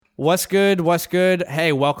What's good? What's good?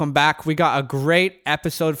 Hey, welcome back. We got a great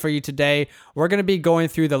episode for you today. We're going to be going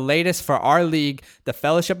through the latest for our league, the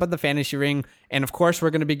Fellowship of the Fantasy Ring. And of course,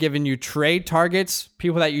 we're going to be giving you trade targets,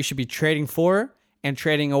 people that you should be trading for and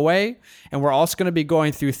trading away. And we're also going to be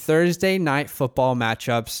going through Thursday night football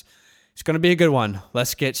matchups. It's going to be a good one.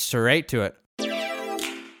 Let's get straight to it.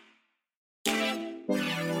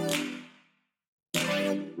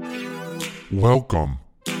 Welcome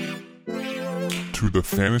to the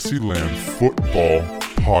Fantasyland Football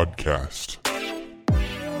Podcast.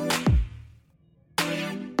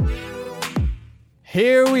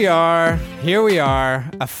 Here we are,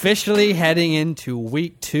 officially heading into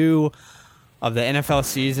week 2 of the NFL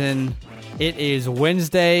season. It is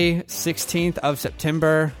Wednesday, 16th of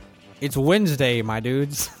September. It's Wednesday, my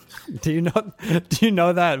dudes. Do you know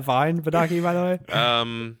that vine, Badaki, by the way?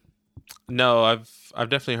 No, I've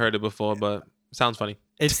definitely heard it before, but it sounds funny.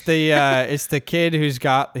 It's the kid he's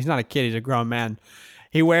not a kid, he's a grown man.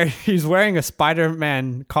 He's wearing a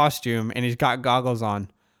Spider-Man costume and he's got goggles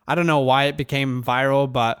on. I don't know why it became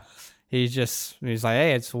viral, but he's like,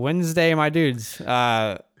 hey, it's Wednesday, my dudes.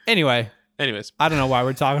 Anyways, I don't know why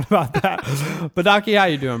we're talking about that. But Docky, how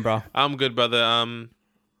you doing, bro? I'm good, brother.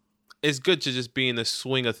 It's good to just be in the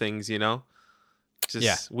swing of things, you know?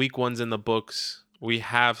 Week 1's in the books. We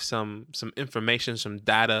have some information, some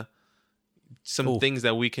data, some things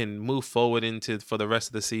that we can move forward into for the rest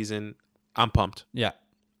of the season. I'm pumped. Yeah.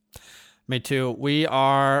 Me too. We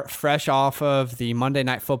are fresh off of the Monday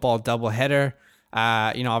Night Football doubleheader.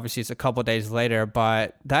 Obviously it's a couple days later,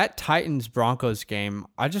 but that Titans-Broncos game,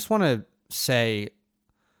 I just want to say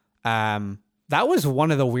that was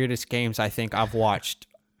one of the weirdest games I think I've watched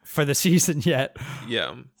for the season yet.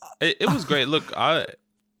 Yeah. It was great. Look, I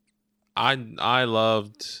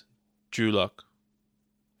loved Drew Lock.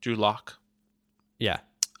 Yeah.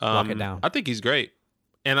 Lock it down. I think he's great.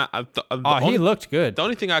 And he looked good. The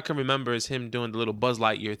only thing I can remember is him doing the little Buzz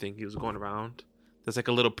Lightyear thing. He was going around. There's like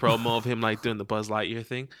a little promo of him like doing the Buzz Lightyear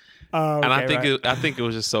thing. And I think it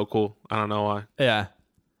was just so cool. I don't know why. Yeah.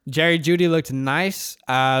 Jerry Jeudy looked nice.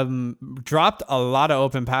 Dropped a lot of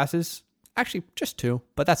open passes. Actually, just 2,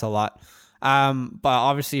 but that's a lot. But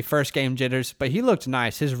obviously first game jitters, but he looked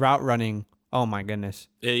nice. His route running, oh my goodness.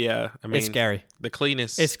 Yeah, I mean, it's scary. The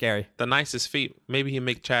cleanest. It's scary. The nicest feet. Maybe he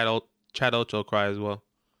make Chad Ocho cry as well.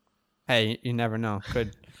 Hey, you never know.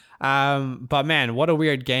 Could. But man, what a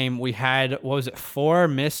weird game. We had, 4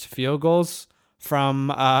 missed field goals from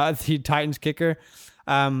the Titans kicker.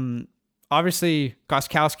 Obviously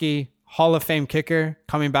Gostkowski, Hall of Fame kicker,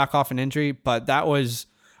 coming back off an injury, but that was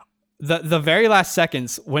the very last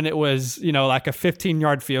seconds when it was, like a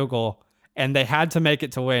 15-yard field goal and they had to make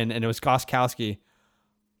it to win, and it was Gostkowski.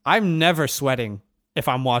 I'm never sweating if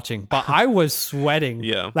I'm watching, but I was sweating.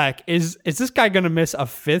 Yeah. Like, is this guy going to miss a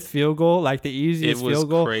 5th field goal? Like the easiest field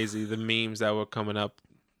goal? It was crazy. The memes that were coming up,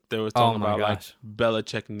 they were talking about like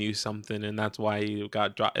Belichick knew something and that's why he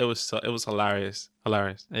got dropped. It was hilarious.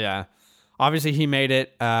 Hilarious. Yeah. Obviously he made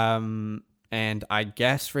it, and I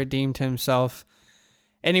guess redeemed himself.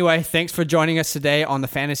 Anyway, thanks for joining us today on the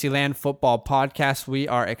Fantasyland Football Podcast. We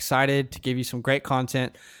are excited to give you some great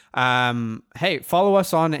content. Hey, follow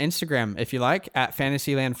us on Instagram if you like at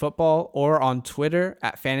Fantasyland Football, or on Twitter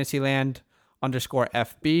at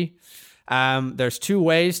Fantasyland_FB. There's 2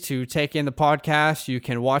 ways to take in the podcast. You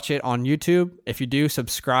can watch it on YouTube. If you do,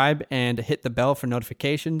 subscribe and hit the bell for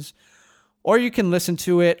notifications, or you can listen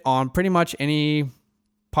to it on pretty much any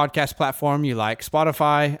podcast platform you like.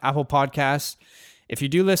 Spotify, Apple Podcasts. If you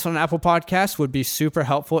do listen on Apple Podcasts, would be super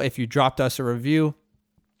helpful if you dropped us a review.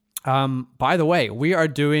 By the way, we are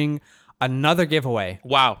doing another giveaway.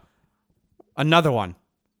 Wow. Another one.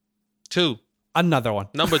 2. Another one.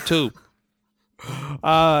 Number 2.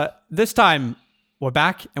 This time we're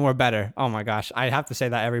back and we're better. Oh my gosh. I have to say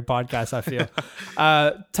that every podcast, I feel.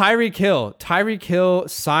 Tyreek Hill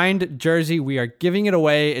signed jersey. We are giving it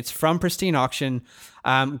away. It's from Pristine Auction.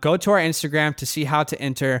 Go to our Instagram to see how to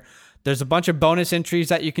enter. There's a bunch of bonus entries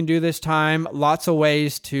that you can do this time. Lots of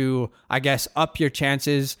ways to, I guess, up your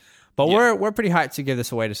chances. But we're pretty hyped to give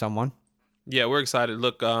this away to someone. Yeah, we're excited.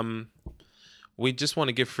 Look, we just want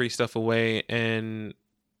to give free stuff away, and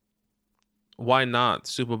why not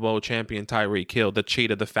Super Bowl champion Tyreek Hill, the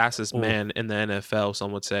cheetah, the fastest man in the NFL,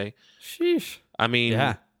 some would say. Sheesh. I mean,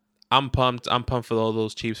 yeah. I'm pumped. I'm pumped for all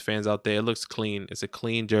those Chiefs fans out there. It looks clean. It's a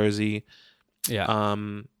clean jersey. Yeah.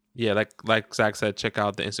 Yeah, like Zach said, check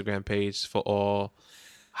out the Instagram page for all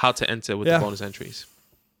how to enter with the bonus entries.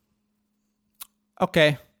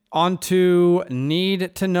 Okay, on to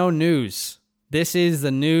need to know news. This is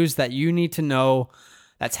the news that you need to know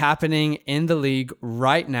that's happening in the league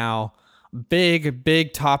right now.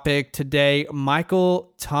 Big topic today.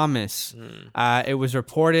 Michael Thomas. It was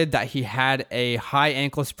reported that he had a high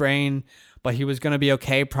ankle sprain, but he was going to be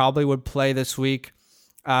okay. Probably would play this week.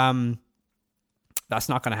 That's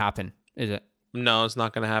not going to happen, is it? No, it's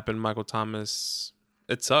not going to happen. Michael Thomas,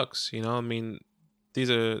 it sucks. You know, I mean,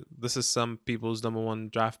 this is some people's number one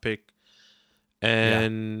draft pick,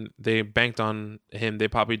 and they banked on him. They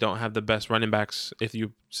probably don't have the best running backs. If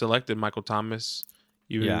you selected Michael Thomas,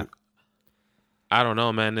 I don't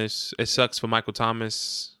know, man. It sucks for Michael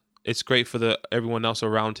Thomas. It's great for everyone else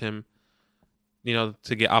around him, you know,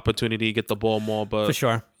 to get opportunity, get the ball more. But for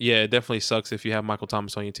sure, yeah, it definitely sucks if you have Michael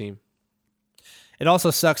Thomas on your team. It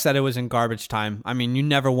also sucks that it was in garbage time. I mean, you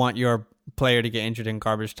never want your player to get injured in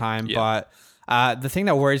garbage time. Yeah. But the thing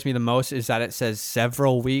that worries me the most is that it says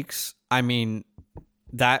several weeks. I mean,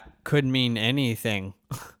 that could mean anything.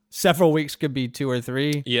 Several weeks could be 2 or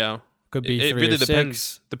 3. Yeah. Could be it 3 really or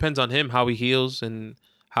 6. Depends on him, how he heals and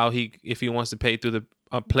if he wants to play through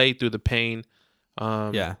the pain.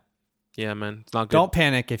 Yeah, man, it's not good. Don't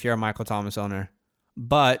panic if you're a Michael Thomas owner,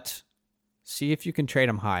 but see if you can trade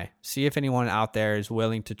him high. See if anyone out there is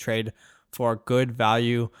willing to trade for good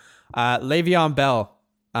value. Le'Veon Bell,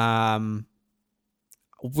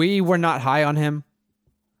 we were not high on him,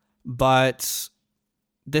 but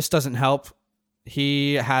this doesn't help.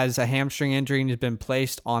 He has a hamstring injury and has been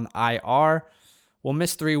placed on IR. Will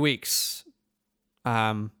miss 3 weeks.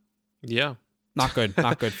 Yeah. Not good.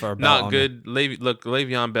 Not good for a Bell Not good.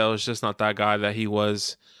 Le'Veon Bell is just not that guy that he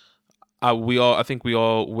was. I think we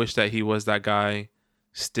all wish that he was that guy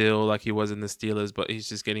still, like he was in the Steelers, but he's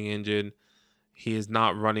just getting injured. He is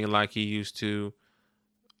not running like he used to.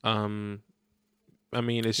 I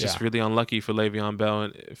mean, it's just really unlucky for Le'Veon Bell.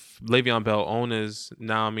 And if Le'Veon Bell owners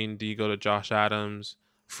now, I mean, do you go to Josh Adams,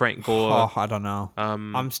 Frank Gore? Oh, I don't know.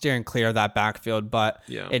 I'm steering clear of that backfield, but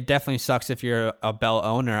it definitely sucks if you're a Bell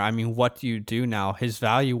owner. I mean, what do you do now? His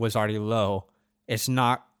value was already low. It's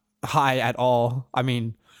not high at all. I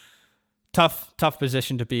mean, tough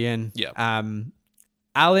position to be in. Yeah.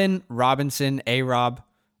 Allen Robinson, A-Rob.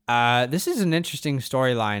 This is an interesting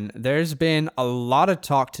storyline. There's been a lot of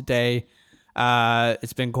talk today.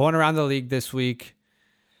 It's been going around the league this week.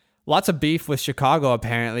 Lots of beef with Chicago,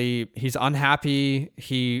 apparently. He's unhappy.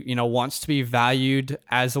 He, wants to be valued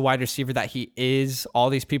as the wide receiver that he is. All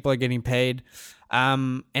these people are getting paid.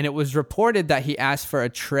 And it was reported that he asked for a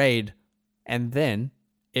trade. And then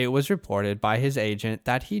it was reported by his agent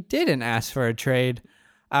that he didn't ask for a trade.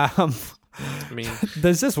 I mean,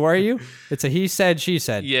 does this worry you? It's a he said, she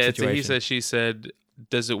said situation. It's a he said, she said.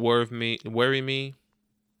 Does it worry me?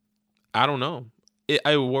 I don't know. It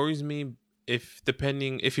worries me if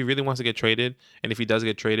he really wants to get traded, and if he does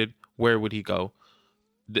get traded, where would he go?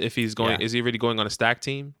 If he's going, is he really going on a stack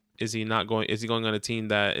team? Is he not going? Is he going on a team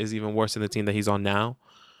that is even worse than the team that he's on now?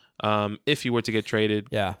 If he were to get traded,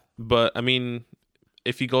 yeah. But I mean,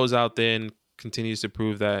 if he goes out there and continues to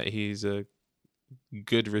prove that he's a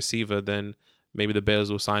good receiver, then maybe the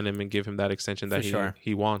Bears will sign him and give him that extension that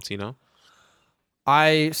he wants.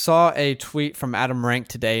 I saw a tweet from Adam Rank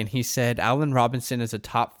today, and he said Allen Robinson is a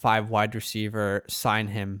top 5 wide receiver. Sign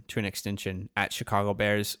him to an extension at Chicago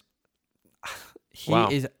Bears. He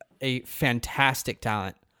is a fantastic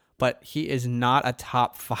talent, but he is not a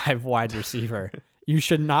top 5 wide receiver. You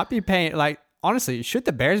should not be paying, honestly, should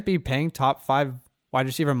the Bears be paying top 5 wide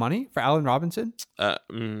receiver money for Allen Robinson? I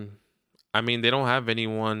mean, they don't have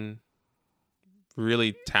anyone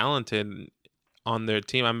really talented on their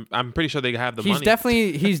team. I'm pretty sure they have the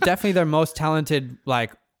money. He's definitely their most talented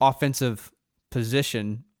offensive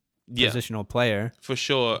positional player for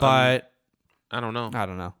sure. But I don't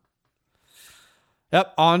know.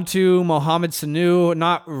 Yep. On to Mohamed Sanu.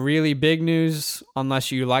 Not really big news unless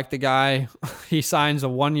you like the guy. He signs a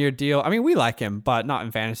 1-year deal. I mean, we like him, but not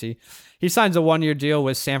in fantasy. He signs a 1-year deal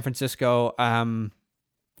with San Francisco.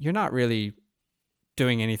 You're not really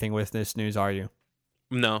doing anything with this news, are you?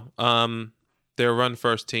 No. Their run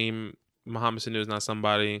first team, Mohamed Sanu is not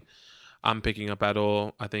somebody I'm picking up at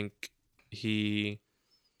all. I think he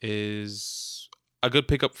is a good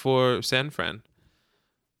pickup for San Fran.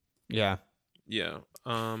 Yeah. Yeah.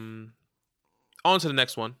 On to the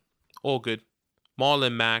next one. All good.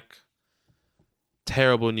 Marlon Mack.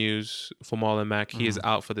 Terrible news for Marlon Mack. He is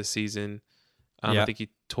out for the season. I think he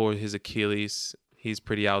tore his Achilles. He's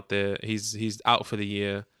pretty out there. He's out for the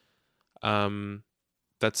year.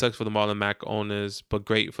 That sucks for the Marlon Mack owners, but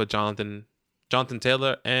great for Jonathan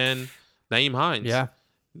Taylor and Nyheim Hines. Yeah.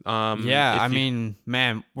 I mean,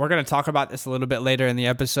 man, we're going to talk about this a little bit later in the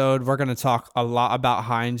episode. We're going to talk a lot about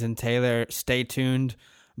Hines and Taylor. Stay tuned.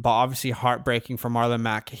 But obviously heartbreaking for Marlon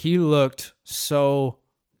Mack. He looked so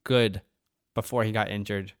good before he got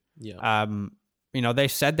injured. Yeah. They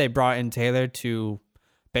said they brought in Taylor to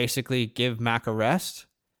basically give Mac a rest,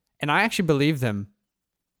 and I actually believe them.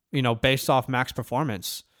 Based off Mac's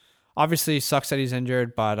performance. Obviously, sucks that he's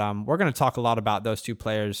injured, but we're going to talk a lot about those two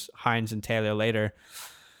players, Hines and Taylor, later.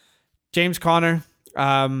 James Conner,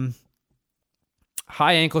 high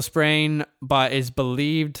ankle sprain, but is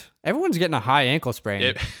believed everyone's getting a high ankle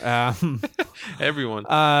sprain. Everyone,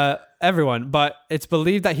 but it's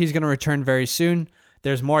believed that he's going to return very soon.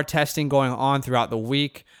 There's more testing going on throughout the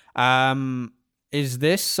week. Is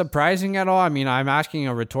this surprising at all? I mean, I'm asking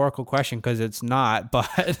a rhetorical question because it's not, but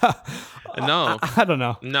no, I don't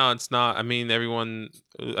know. No, it's not. I mean,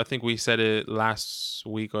 I think we said it last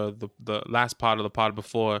week or the last part of the pod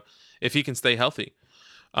before, if he can stay healthy.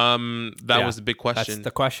 That was the big question. That's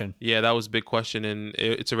the question. Yeah, that was a big question, and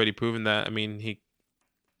it's already proven that. I mean,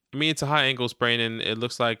 it's a high ankle sprain, and it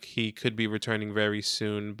looks like he could be returning very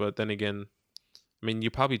soon. But then again, I mean,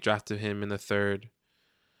 you probably drafted him in the third.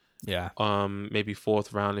 Yeah. Maybe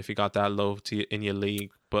fourth round if you got that low in your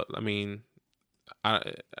league. But I mean,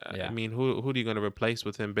 I mean, who are you going to replace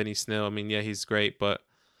with him? Benny Snell. I mean, yeah, he's great, but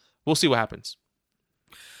we'll see what happens.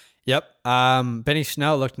 Yep. Benny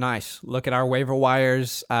Snell looked nice. Look at our waiver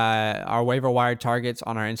wires, our waiver wire targets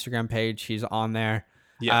on our Instagram page. He's on there.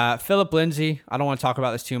 Yeah. Philip Lindsay. I don't want to talk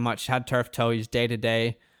about this too much. Had turf toe. He's day to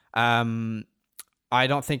day. I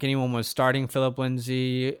don't think anyone was starting Philip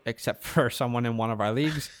Lindsay except for someone in one of our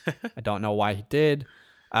leagues. I don't know why he did.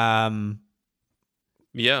 Yeah.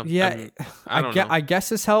 I guess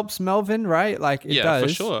this helps Melvin, right? Like it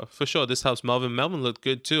does. For sure. This helps Melvin. Melvin looked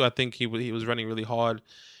good too. I think he was running really hard.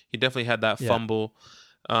 He definitely had that fumble.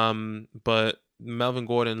 But Melvin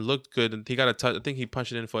Gordon looked good, and he got a touch. I think he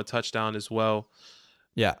punched it in for a touchdown as well.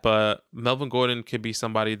 Yeah. But Melvin Gordon could be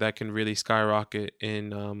somebody that can really skyrocket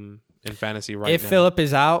in fantasy right now. If Philip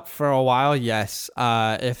is out for a while, yes.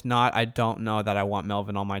 If not, I don't know that I want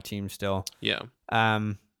Melvin on my team still. Yeah.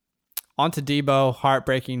 On to Debo.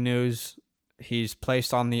 Heartbreaking news. He's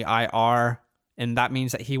placed on the IR, and that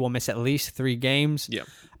means that he will miss at least 3 games. Yeah.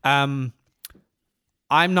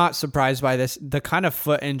 I'm not surprised by this. The kind of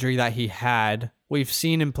foot injury that he had, we've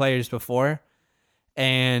seen in players before,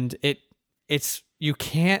 and it's you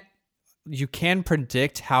can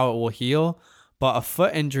predict how it will heal. But a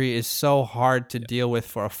foot injury is so hard to deal with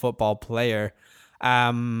for a football player.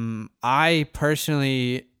 I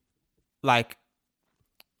personally,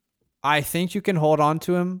 I think you can hold on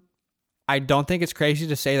to him. I don't think it's crazy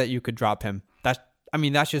to say that you could drop him. That's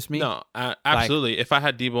just me. No, absolutely. If I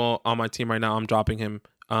had Debo on my team right now, I'm dropping him.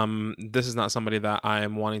 This is not somebody that I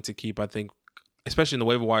am wanting to keep. I think, especially in the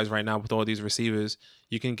waiver wires right now with all these receivers,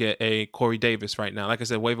 you can get a Corey Davis right now. Like I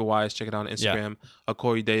said, waiver wires, check it out on Instagram. Yeah. A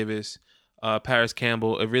Corey Davis. Paris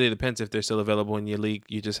Campbell. It really depends if they're still available in your league.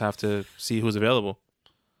 You just have to see who's available.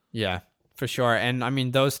 Yeah, for sure. And I mean,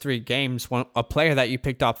 those 3 games, a player that you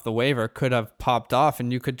picked off the waiver could have popped off,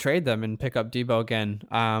 and you could trade them and pick up Debo again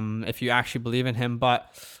if you actually believe in him.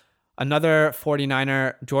 But another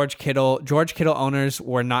 49er, George Kittle. George Kittle owners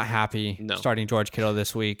were not happy starting George Kittle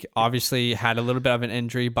this week. Obviously, had a little bit of an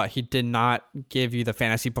injury, but he did not give you the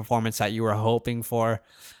fantasy performance that you were hoping for.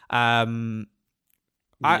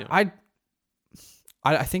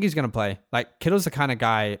 I think he's going to play. Like, Kittle's the kind of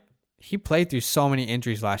guy, he played through so many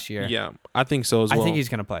injuries last year. Yeah, I think so as well. I think he's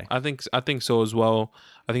going to play. I think so as well.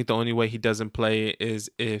 I think the only way he doesn't play is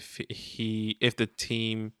if the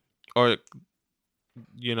team or,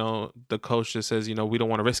 the coach just says, we don't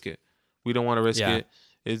want to risk it. We don't want to risk it.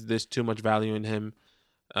 There's too much value in him.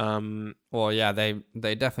 Well, yeah, they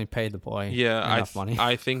definitely paid the boy enough money.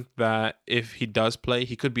 I think that if he does play,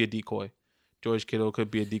 he could be a decoy. George Kittle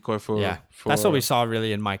could be a decoy for. That's what we saw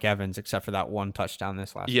really in Mike Evans, except for that one touchdown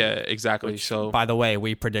this last week. Yeah, exactly. Which, so, by the way,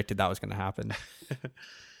 we predicted that was going to happen.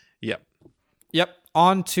 Yep.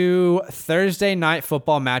 On to Thursday night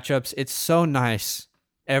football matchups. It's so nice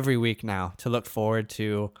every week now to look forward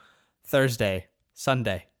to Thursday,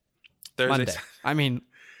 Sunday, Monday. I mean,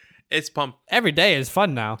 it's pumped. Every day is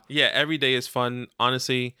fun now. Yeah, every day is fun.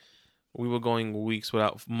 Honestly, we were going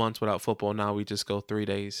months without football. Now we just go 3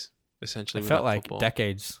 days. Essentially, it felt like football.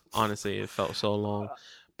 Decades. Honestly, it felt so long.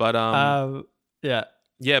 But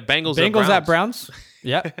Bengals at Browns.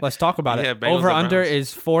 Yeah, let's talk about it. Over under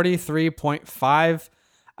is 43.5.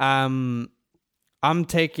 I'm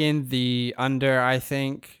taking the under. I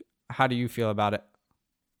think. How do you feel about it?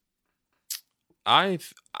 I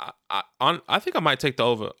think I might take the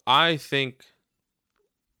over. I think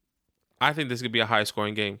this could be a high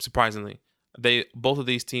scoring game. Surprisingly, both of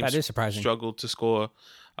these teams that is surprising. Struggled to score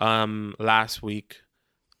last week.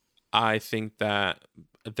 I think that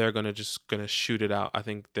they're gonna shoot it out. I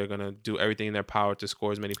think they're gonna do everything in their power to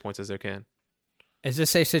score as many points as they can. Is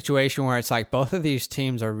this a situation where it's like both of these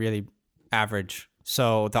teams are really average,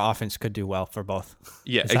 so the offense could do well for both?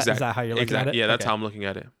 Yeah, exactly. Is that how you're looking at it? Yeah, that's how I'm looking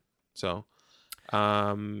at it. So,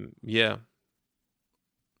 yeah.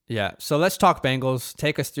 Yeah. So let's talk Bengals.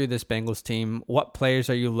 Take us through this Bengals team. What players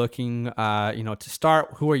are you looking, to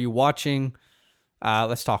start? Who are you watching?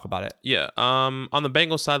 Let's talk about it. Yeah. On the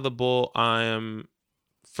Bengals side of the ball, I am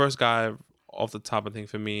first guy off the top. I think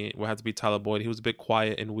for me will have to be Tyler Boyd. He was a bit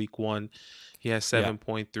quiet in week 1. He has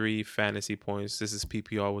 7.3 fantasy points. This is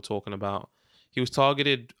PPR we're talking about. He was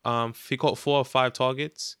targeted. He caught 4 or 5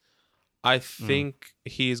 targets. I think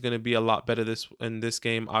he's going to be a lot better in this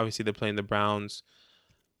game. Obviously, they're playing the Browns.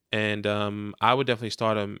 And I would definitely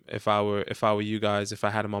start him if I were you guys. If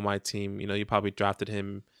I had him on my team, you probably drafted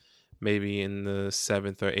him maybe in the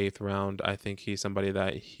 7th or 8th round. I think he's somebody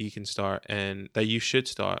that he can start and that you should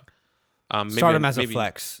start. Start him as a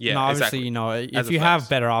flex. Yeah, obviously, exactly. If you have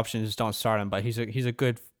better options, don't start him. But he's a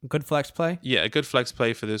good flex play. Yeah, a good flex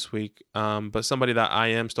play for this week. But somebody that I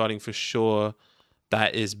am starting for sure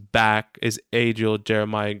that is back is Adriel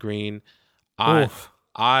Jeremiah Green. I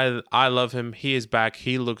love him. He is back.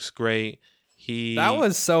 He looks great. That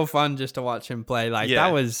was so fun just to watch him play.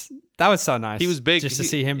 That was so nice. He was big just to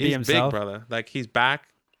see him be himself. Big, brother. Like he's back.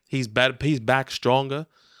 He's better. He's back stronger.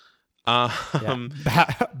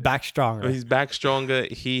 Back stronger. He's back stronger.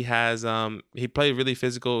 He has he played really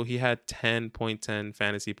physical. He had 10.10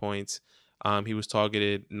 fantasy points. He was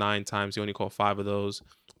targeted 9 times. He only caught 5 of those.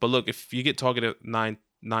 But look, if you get targeted nine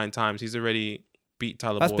times, he's already beat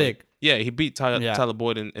Tyler Boyd. That's big. Yeah, he beat Tyler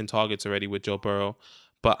Boyd in targets already with Joe Burrow.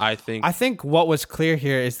 But I think what was clear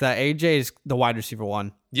here is that AJ is the wide receiver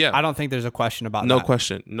 1. Yeah. I don't think there's a question about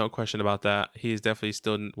that. No question about that. He's definitely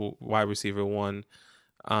still wide receiver 1.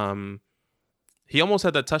 He almost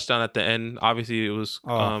had that touchdown at the end. Obviously, it was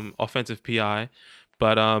offensive PI.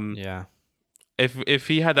 But if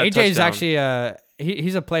he had that AJ touchdown, is actually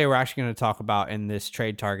he's a player we're actually going to talk about in this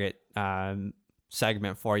trade target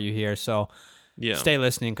segment for you here. So stay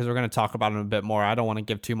listening because we're going to talk about him a bit more. I don't want to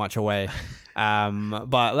give too much away.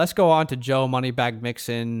 But let's go on to Joe Moneybag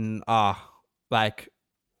Mixon. I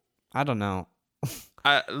don't know.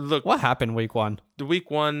 Look, what happened week 1? The week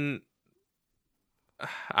 1,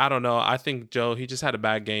 I don't know. I think Joe, he just had a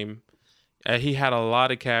bad game. He had a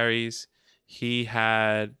lot of carries. He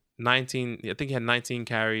had 19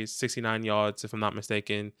 carries, 69 yards, if I'm not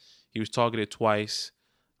mistaken. He was targeted twice.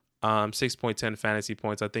 6.10 fantasy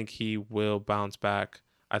points. I think he will bounce back.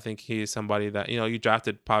 I think he is somebody that, you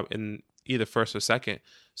drafted probably in either first or second.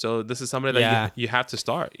 So this is somebody that you have to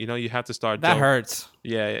start. You have to start. That Joe. hurts.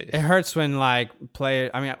 Yeah. It hurts when does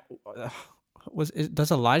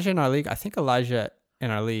Elijah in our league? I think Elijah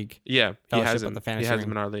in our league. Yeah, he has him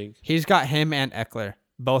in our league. He's got him and Eckler.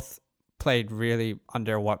 Both played really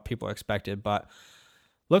under what people expected, but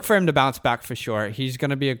look for him to bounce back for sure. He's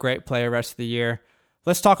going to be a great player rest of the year.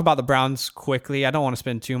 Let's talk about the Browns quickly. I don't want to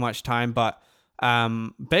spend too much time, but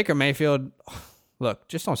Baker Mayfield, look,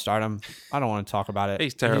 just don't start him. I don't want to talk about it.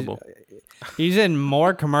 He's terrible. He's in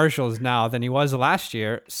more commercials now than he was last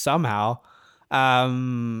year, somehow.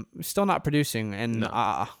 Still not producing, and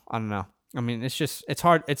I don't know. I mean, it's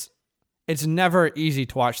hard. It's never easy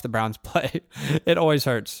to watch the Browns play. It always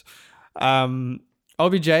hurts.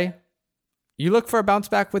 OBJ, you look for a bounce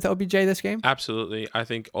back with OBJ this game? Absolutely. I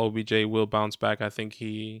think OBJ will bounce back. I think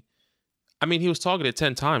he was targeted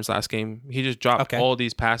 10 times last game. He just dropped all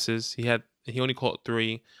these passes. He only caught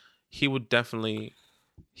 3. He would definitely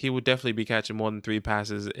be catching more than 3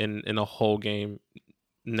 passes in a whole game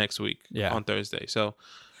next week on Thursday. So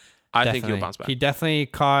I think he'll bounce back. He definitely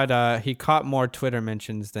caught more Twitter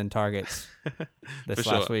mentions than targets this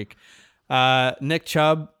last week. Nick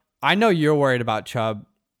Chubb, I know you're worried about Chubb,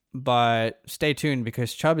 but stay tuned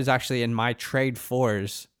because Chubb is actually in my trade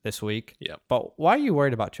 4s this week. Yeah. But why are you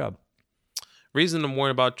worried about Chubb? Reason I'm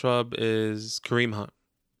worried about Chubb is Kareem Hunt.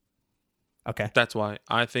 Okay. That's why.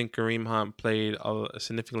 I think Kareem Hunt played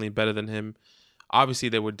significantly better than him. Obviously,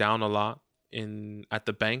 they were down a lot at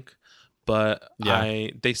the bank, but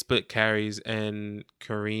they split carries and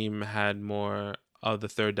Kareem had more of the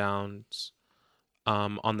third downs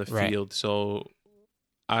on the field. So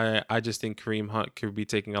I just think Kareem Hunt could be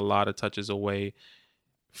taking a lot of touches away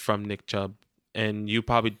from Nick Chubb. And you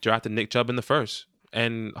probably drafted Nick Chubb in the first.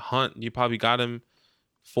 And Hunt, you probably got him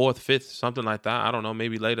 4th, 5th, something like that. I don't know,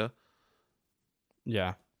 maybe later.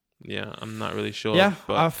 Yeah. Yeah, I'm not really sure. Yeah,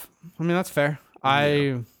 but that's fair.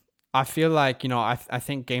 I feel like, I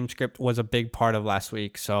think game script was a big part of last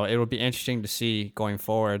week, so it will be interesting to see going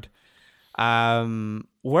forward.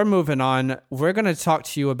 we're moving on. We're going to talk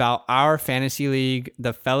to you about our fantasy league,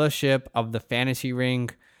 the Fellowship of the Fantasy Ring.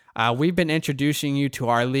 We've been introducing you to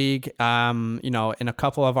our league, in a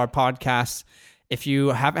couple of our podcasts. If you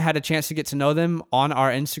haven't had a chance to get to know them, on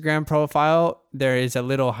our Instagram profile, there is a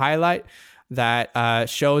little highlight that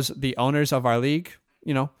shows the owners of our league,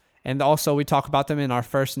 and also we talk about them in our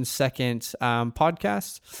first and second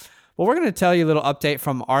podcasts. Well, we're going to tell you a little update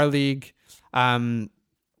from our league.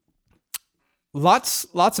 Lots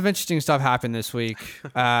of interesting stuff happened this week. Who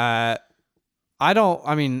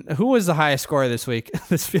was the highest scorer this week?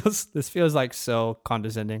 This feels like so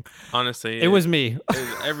condescending. Honestly, it was me.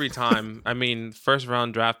 Every time. First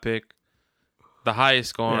round draft pick, the highest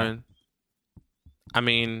scoring.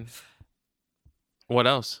 Yeah. What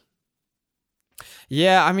else?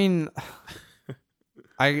 Yeah, I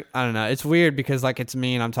don't know. It's weird because it's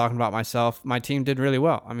me and I'm talking about myself. My team did really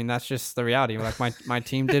well. That's just the reality. My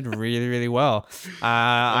team did really, really well.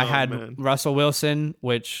 I had Russell Wilson,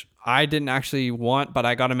 which I didn't actually want, but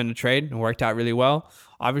I got him in a trade and worked out really well.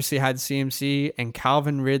 Obviously had CMC, and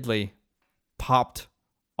Calvin Ridley popped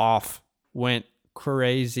off, went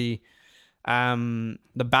crazy. The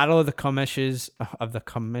battle of the co-commissioners,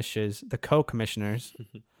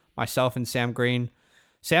 myself and Sam Green.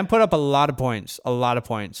 Sam put up a lot of points.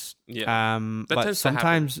 Yeah. But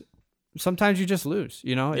sometimes you just lose,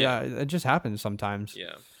 Yeah, it just happens sometimes.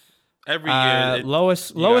 Yeah. Every year.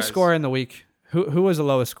 Lowest score in the week. Who was the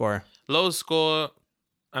lowest score? Lowest score,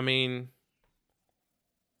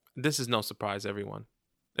 this is no surprise, everyone.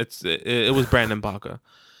 It was Brandon Baca.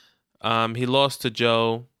 He lost to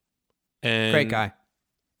Joe. And great guy.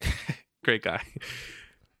 Great guy.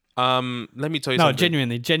 Let me tell you something. No,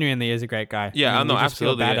 genuinely is a great guy. Yeah, I know,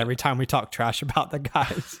 absolutely. Feel bad every time we talk trash about the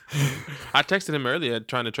guys. I texted him earlier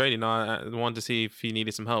trying to trade. I wanted to see if he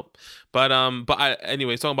needed some help.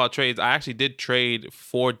 Anyways, talking about trades, I actually did trade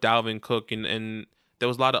for Dalvin Cook, and there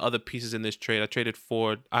was a lot of other pieces in this trade. I got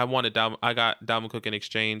Dalvin Cook in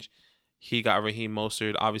exchange. He got Raheem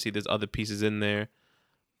Mostert. Obviously, there's other pieces in there.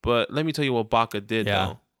 But let me tell you what Baca did,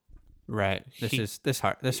 though. Right. This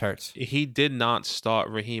hurts. He did not start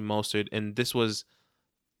Raheem Mostert, and this was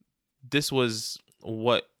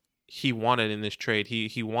what he wanted in this trade.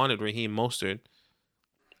 He wanted Raheem Mostert,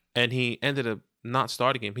 and he ended up not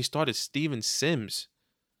starting him. He started Steven Sims.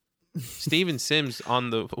 Steven Sims on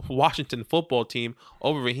the Washington football team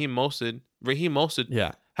over Raheem Mostert. Raheem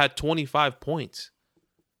Mostert had 25 points.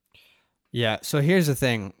 Yeah, so here's the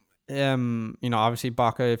thing. Obviously,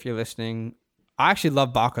 Baca, if you're listening, I actually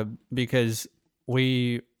love Baca because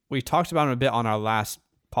we talked about him a bit on our last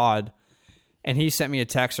pod, and he sent me a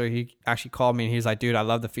text, or he actually called me, and he's like, dude, I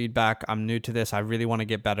love the feedback. I'm new to this. I really want to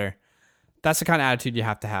get better. That's the kind of attitude you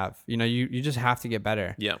have to have. You just have to get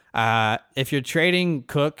better. Yeah. If you're trading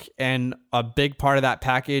Cook and a big part of that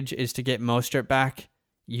package is to get Mostert back,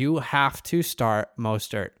 you have to start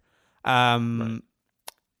Mostert. Right.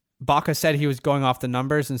 Baca said he was going off the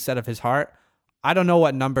numbers instead of his heart. I don't know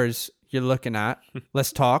what numbers you're looking at.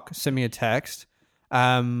 Let's talk. Send me a text.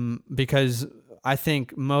 Because I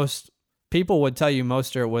think most people would tell you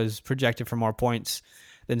Mostert was projected for more points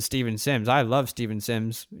than Steven Sims. I love Steven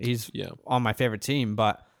Sims. He's on my favorite team,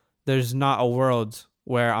 but there's not a world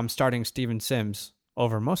where I'm starting Steven Sims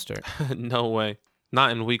over Mostert. No way.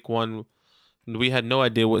 Not in week one. We had no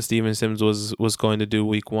idea what Steven Sims was going to do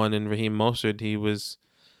week one, and Raheem Mostert, he was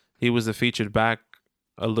the featured back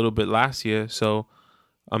a little bit last year, so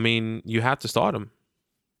you have to start him.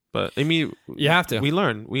 But you have to. We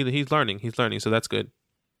learn. He's learning, so that's good.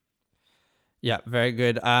 Yeah, very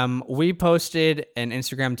good. We posted an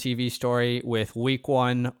Instagram TV story with week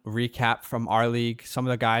one recap from our league. Some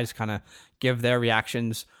of the guys kind of give their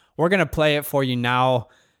reactions. We're going to play it for you now.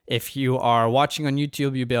 If you are watching on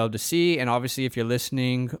YouTube, you'll be able to see. And obviously, if you're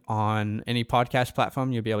listening on any podcast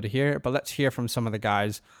platform, you'll be able to hear it. But let's hear from some of the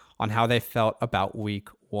guys on how they felt about week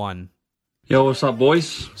one. Yo, what's up,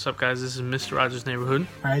 boys? What's up, guys? This is Mr. Rogers' Neighborhood.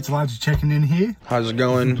 All right, it's Elijah checking in here. How's it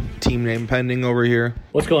going? Team name pending over here.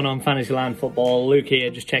 What's going on, Fantasyland Football? Luke here,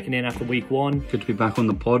 just checking in after week one. Good to be back on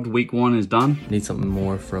the pod. Week one is done. Need something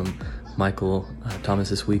more from Michael Thomas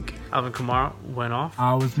this week. Alvin Kamara went off.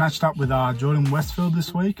 I was matched up with Jordan Westfield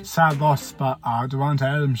this week. Sad loss, but Devontae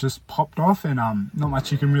Adams just popped off, and not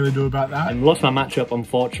much you can really do about that. And lost my matchup,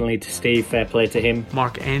 unfortunately, to Steve. Fair play to him.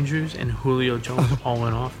 Mark Andrews and Julio Jones all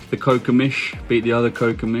went off. The Kokamish beat the other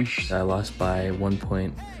Kokamish. I lost by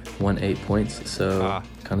 1.18 points, so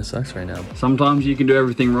kind of sucks right now. Sometimes you can do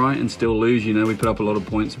everything right and still lose. We put up a lot of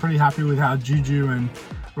points. Pretty happy with how Juju and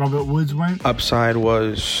Robert Woods went. Upside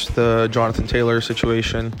was the Jonathan Taylor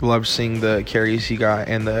situation. Loved seeing the carries he got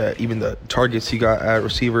and even the targets he got at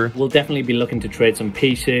receiver. We'll definitely be looking to trade some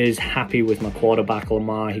pieces. Happy with my quarterback,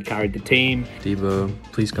 Lamar. He carried the team. Debo,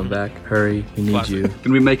 please come back. Hurry. We need you. Going to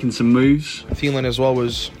be making some moves. Thielen as well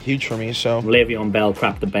was huge for me, so. Le'Veon Bell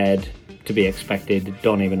crapped the bed. To be expected.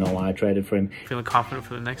 Don't even know why I traded for him. Feeling confident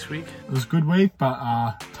for the next week? It was a good week,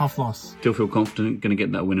 but tough loss. Still feel confident. Going to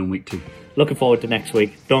get that win in week 2. Looking forward to next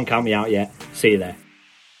week. Don't count me out yet. See you there.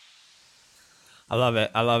 I love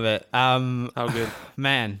it. How good.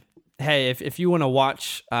 Man, hey, if you want to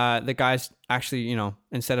watch the guys actually,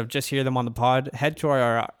 instead of just hear them on the pod, head to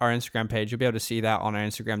our Instagram page. You'll be able to see that on our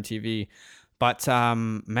Instagram TV. But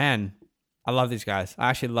man, I love these guys.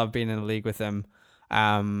 I actually love being in the league with them.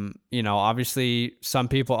 Obviously some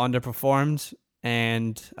people underperformed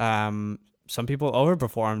and some people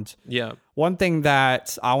overperformed. Yeah. One thing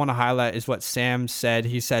that I want to highlight is what Sam said.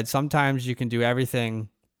 He said sometimes you can do everything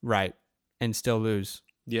right and still lose.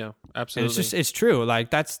 Yeah, absolutely. And it's true. Like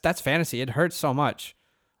that's fantasy. It hurts so much,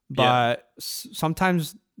 but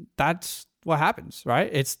sometimes that's what happens, right?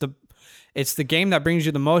 It's the game that brings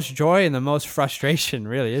you the most joy and the most frustration,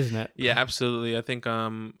 really, isn't it? Yeah, absolutely. I think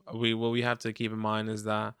what we have to keep in mind is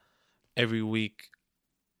that every week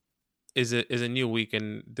is a new week,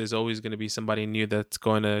 and there's always going to be somebody new that's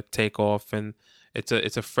going to take off, and it's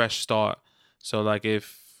a fresh start. So like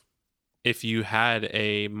if you had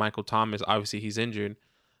a Michael Thomas, obviously he's injured,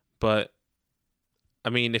 but I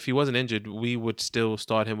mean, if he wasn't injured, we would still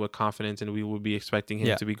start him with confidence, and we would be expecting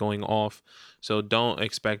him to be going off. So don't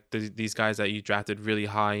expect these guys that you drafted really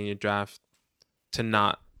high in your draft to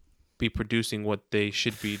not be producing what they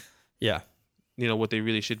should be. Yeah. What they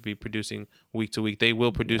really should be producing week to week. They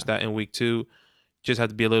will produce that in week 2. Just have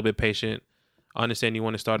to be a little bit patient. I understand you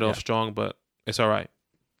want to start off strong, but it's all right.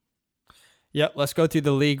 Yep. Let's go through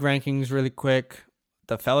the league rankings really quick.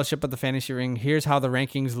 The Fellowship of the Fantasy Ring. Here's how the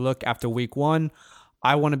rankings look after week 1.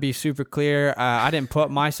 I want to be super clear. I didn't put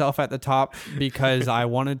myself at the top because I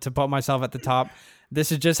wanted to put myself at the top.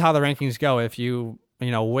 This is just how the rankings go. If you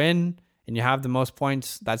win and you have the most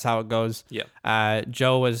points, that's how it goes. Yeah.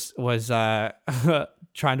 Joe was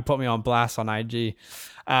trying to put me on blast on IG.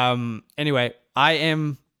 Anyway, I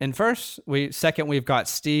am in first. Second, we've got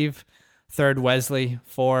Steve. Third, Wesley.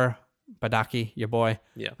 4, Badaki, your boy.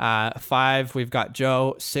 Yeah. 5, we've got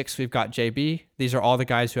Joe. 6, we've got JB. These are all the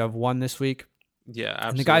guys who have won this week. Yeah, absolutely.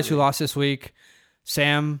 And the guys who lost this week,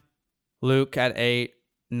 Sam, Luke at 8,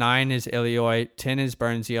 9 is Ilioi, 10 is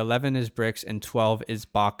Bernsey, 11 is Bricks, and 12 is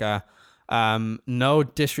Baca. No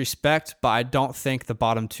disrespect, but I don't think the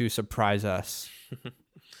bottom 2 surprise us.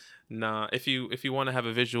 Nah, if you want to have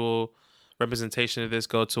a visual representation of this,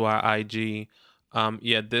 go to our IG.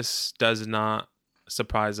 This does not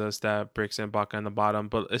surprise us that Bricks and Baca in the bottom,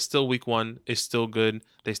 but it's still week 1. It's still good.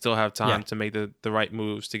 They still have time to make the right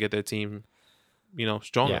moves to get their team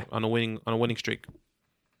stronger on a winning streak.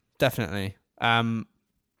 Definitely. Follow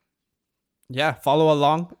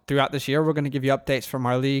along throughout this year. We're going to give you updates from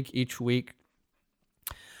our league each week.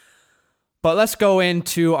 But let's go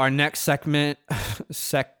into our next segment.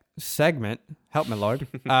 Help me, Lord.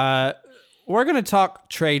 We're going to talk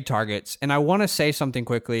trade targets, and I want to say something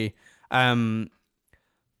quickly. Okay,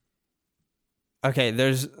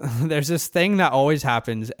 there's this thing that always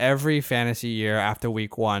happens every fantasy year after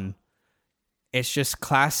week 1. It's just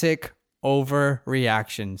classic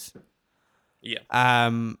overreactions. Yeah.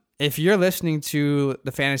 If you're listening to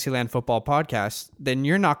the Fantasyland Football Podcast, then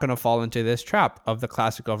you're not going to fall into this trap of the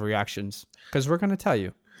classic overreactions, because we're going to tell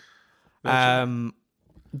you.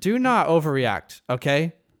 Do not overreact,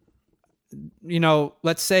 okay?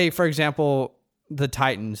 Let's say, for example, the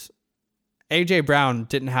Titans. A.J. Brown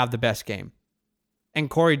didn't have the best game, and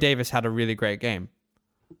Corey Davis had a really great game.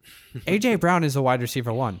 A.J. Brown is a wide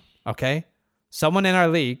receiver 1, okay? Someone in our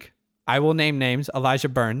league, I will name names, Elijah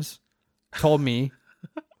Burns, told me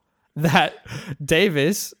that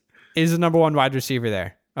Davis is the number 1 wide receiver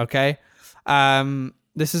there, okay?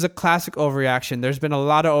 This is a classic overreaction. There's been a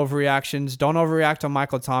lot of overreactions. Don't overreact on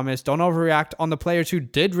Michael Thomas. Don't overreact on the players who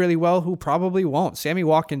did really well, who probably won't. Sammy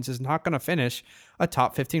Watkins is not going to finish a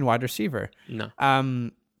top 15 wide receiver.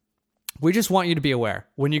 No. We just want you to be aware.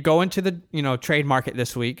 When you go into the trade market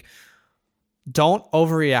this week, don't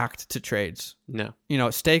overreact to trades. No.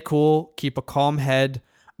 Stay cool, keep a calm head.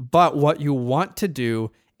 But what you want to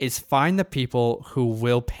do is find the people who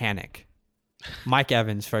will panic. Mike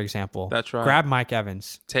Evans, for example. That's right. Grab Mike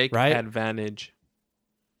Evans. Take advantage.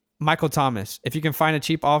 Michael Thomas. If you can find a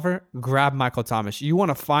cheap offer, grab Michael Thomas. You want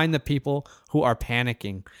to find the people who are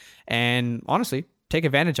panicking. And honestly, take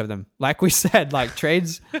advantage of them. Like we said, like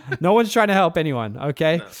trades, no one's trying to help anyone.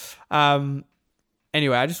 Okay. No.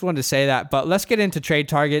 Anyway, I just wanted to say that, but let's get into trade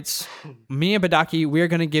targets. Me and Badaki, we're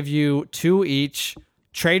going to give you 2 each,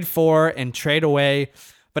 trade for and trade away.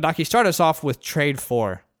 Badaki, start us off with trade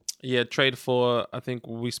for. Yeah, trade for, I think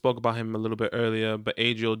we spoke about him a little bit earlier, but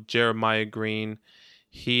Adriel Jeremiah Green,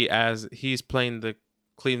 he's playing the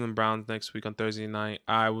Cleveland Browns next week on Thursday night.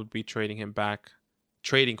 I would be trading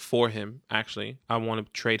for him, actually. I want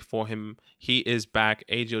to trade for him. He is back.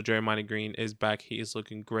 Adriel Jeremiah Green is back. He is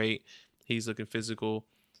looking great. He's looking physical.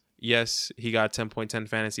 Yes, he got 10.10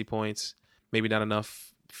 fantasy points. Maybe not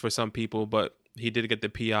enough for some people, but he did get the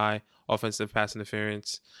PI, offensive pass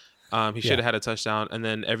interference. He should have had a touchdown, and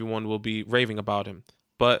then everyone will be raving about him.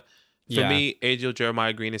 But for me, Adriel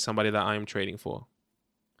Jeremiah Green is somebody that I am trading for.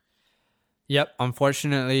 Yep.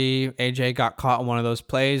 Unfortunately, AJ got caught in one of those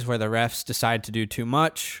plays where the refs decided to do too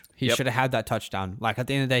much. He should have had that touchdown. Like, at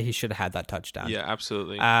the end of the day, he should have had that touchdown. Yeah,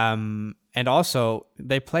 absolutely. And also,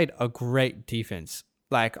 they played a great defense.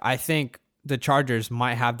 Like, I think the Chargers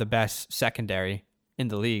might have the best secondary in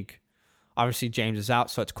the league. Obviously, James is out,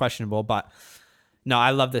 so it's questionable. But, no,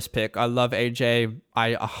 I love this pick. I love AJ.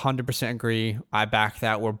 I 100% agree. I back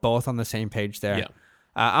that. We're both on the same page there. Yeah.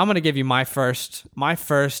 I'm going to give you my first. My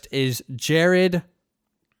first is Jared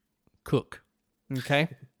Cook. Okay?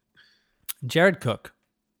 Jared Cook.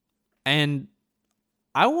 And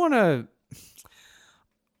I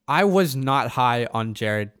was not high on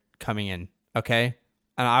Jared coming in, okay?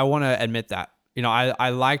 And I want to admit that. You know, I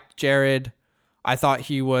liked Jared. I thought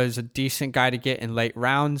he was a decent guy to get in late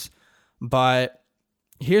rounds. But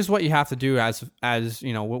here's what you have to do as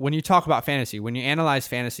you know, when you talk about fantasy, when you analyze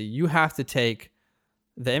fantasy, you have to take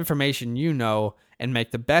the information you know and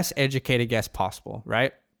make the best educated guess possible,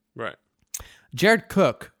 right? Right. Jared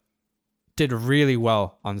Cook did really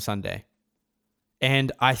well on Sunday.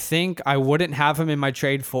 And I think I wouldn't have him in my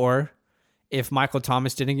trade for if Michael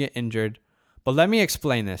Thomas didn't get injured. But let me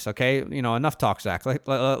explain this, okay? You know, enough talk, Zach.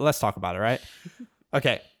 Let's talk about it, right?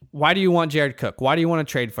 Okay. Why do you want Jared Cook? Why do you want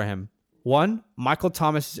to trade for him? 1, Michael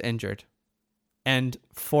Thomas is injured. And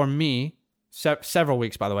for me, several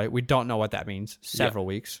weeks, by the way. We don't know what that means. Several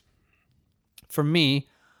weeks. For me,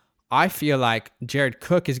 I feel like Jared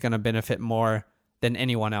Cook is going to benefit more than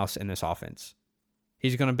anyone else in this offense.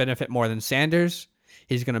 He's going to benefit more than Sanders.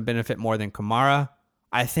 He's going to benefit more than Kamara.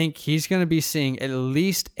 I think he's going to be seeing at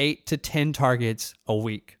least 8 to 10 targets a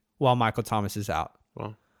week while Michael Thomas is out.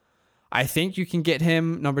 Well, I think you can get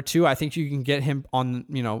him, number 2, I think you can get him on,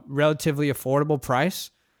 you know, relatively affordable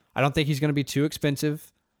price. I don't think he's going to be too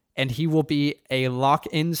expensive. And he will be a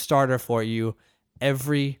lock-in starter for you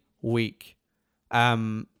every week.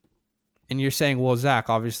 And you're saying, well, Zach,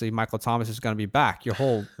 obviously Michael Thomas is going to be back. Your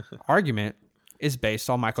whole argument is based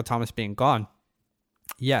on Michael Thomas being gone.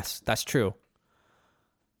 Yes, that's true.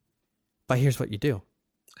 But here's what you do,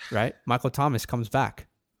 right? Michael Thomas comes back.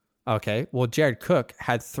 Okay, well, Jared Cook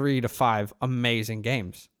had 3 to 5 amazing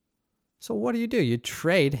games. So what do? You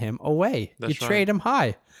trade him away. You trade him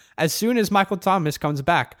high. As soon as Michael Thomas comes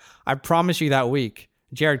back, I promise you that week,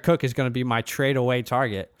 Jared Cook is going to be my trade away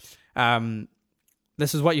target.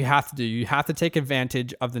 This is what you have to do. You have to take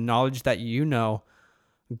advantage of the knowledge that you know.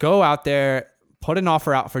 Go out there, put an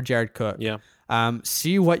offer out for Jared Cook. Yeah.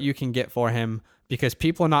 See what you can get for him because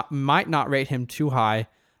people might not rate him too high,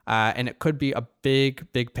 and it could be a big,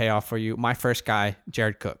 big payoff for you. My first guy,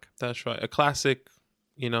 Jared Cook. That's right. A classic,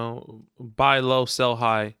 you know, buy low, sell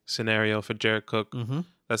high scenario for Jared Cook. Mm-hmm.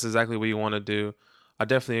 That's exactly what you want to do. I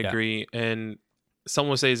definitely agree. And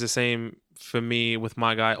someone says the same for me with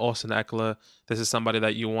my guy, Austin Eckler. This is somebody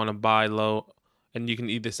that you want to buy low and you can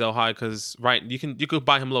either sell high because, right, you could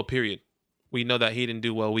buy him low, period. We know that he didn't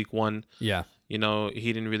do well week 1. Yeah. You know,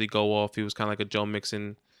 he didn't really go off. He was kind of like a Joe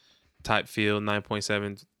Mixon type field,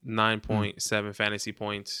 9.7 fantasy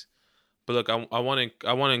points. But look, I want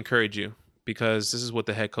to encourage you because this is what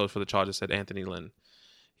the head coach for the Chargers said, Anthony Lynn.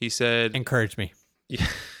 He said, encourage me. Yeah,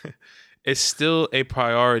 it's still a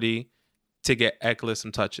priority to get Eckler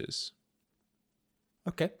some touches.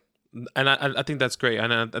 Okay. And I think that's great.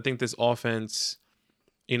 And I think this offense,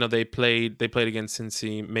 you know, they played against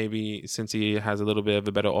Cincy. Maybe Cincy has a little bit of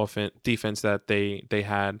a better defense that they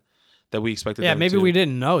had that we expected. Yeah, maybe we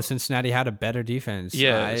didn't know Cincinnati had a better defense.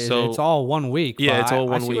 Yeah, so it's all 1 week. Yeah, it's all 1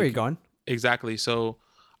 week. I see week. where you're going. Exactly. So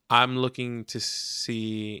I'm looking to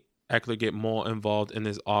see Eckler get more involved in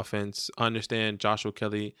this offense. I understand Joshua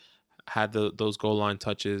Kelly had those goal line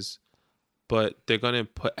touches, but they're going to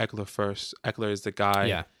put Eckler first. Eckler is the guy.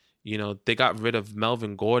 Yeah. You know, they got rid of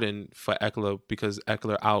Melvin Gordon for Eckler because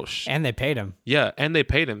Eckler and they paid him. Yeah, and they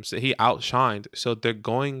paid him. So he outshined. So they're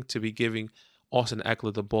going to be giving Austin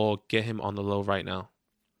Eckler the ball, get him on the low right now.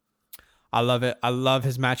 I love it. I love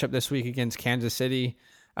his matchup this week against Kansas City.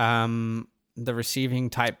 The receiving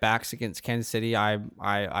type backs against Kansas City, I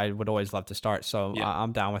would always love to start. So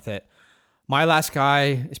I'm down with it. My last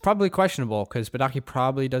guy is probably questionable because Badaki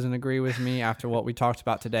probably doesn't agree with me after what we talked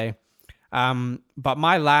about today. But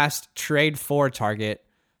my last trade for target,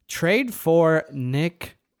 trade for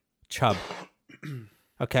Nick Chubb.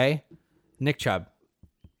 Okay? Nick Chubb.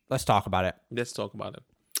 Let's talk about it. Let's talk about it.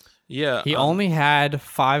 Yeah. He only had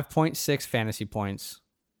 5.6 fantasy points.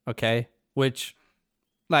 Okay? Which,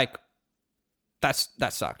 like, that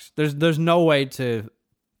sucks. There's no way to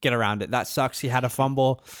get around it. That sucks. He had a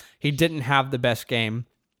fumble. He didn't have the best game.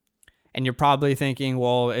 And you're probably thinking,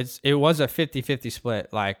 well, it was a 50-50 split.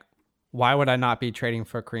 Like, why would I not be trading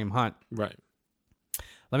for Kareem Hunt? Right.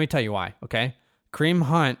 Let me tell you why, okay? Kareem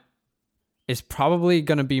Hunt is probably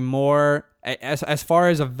going to be more, as far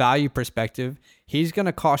as a value perspective, he's going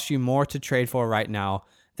to cost you more to trade for right now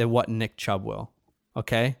than what Nick Chubb will,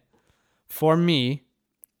 okay? For me,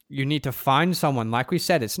 you need to find someone, like we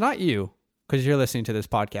said, it's not you because you're listening to this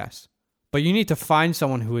podcast, but you need to find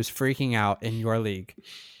someone who is freaking out in your league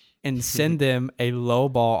and send them a low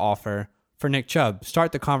ball offer for Nick Chubb.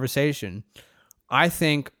 Start the conversation. I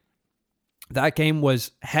think that game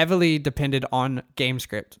was heavily dependent on game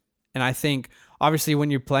script. And I think, obviously,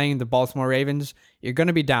 when you're playing the Baltimore Ravens, you're going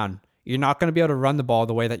to be down. You're not going to be able to run the ball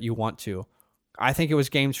the way that you want to. I think it was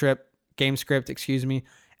game script, and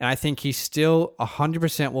I think he still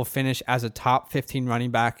 100% will finish as a top 15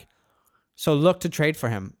 running back. So look to trade for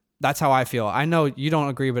him. That's how I feel. I know you don't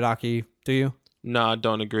agree, Badaki, do you? No, I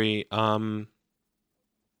don't agree. I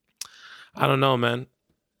don't know, man.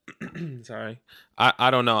 Sorry.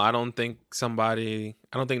 I don't know. I don't think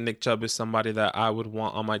Nick Chubb is somebody that I would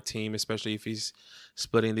want on my team, especially if he's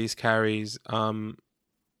splitting these carries. I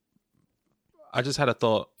just had a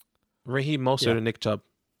thought. Raheem Mostert and Nick Chubb.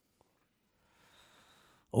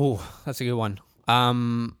 Oh, that's a good one.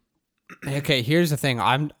 Okay, here's the thing.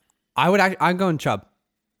 I'm going Chubb.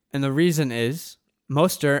 And the reason is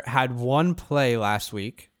Mostert had one play last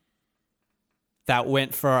week that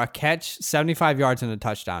went for a catch, 75 yards and a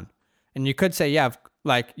touchdown. And you could say, yeah,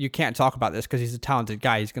 like you can't talk about this because he's a talented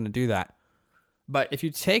guy. He's going to do that. But if you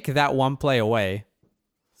take that one play away,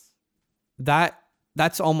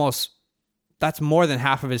 that's more than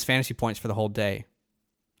half of his fantasy points for the whole day.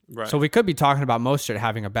 Right. So we could be talking about Mostert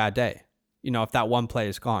having a bad day, if that one play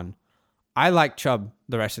is gone. I like Chubb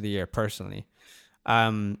the rest of the year personally.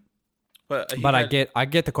 But I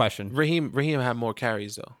get the question. Raheem had more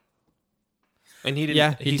carries though. And he didn't.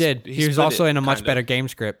 Yeah, he did. He was also in a much better game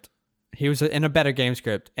script. He was in a better game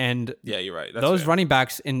script, and yeah, you're right. That's those fair. Running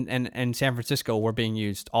backs in San Francisco were being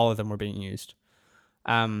used. All of them were being used.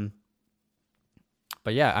 But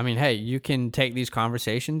yeah, I mean, hey, you can take these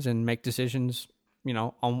conversations and make decisions,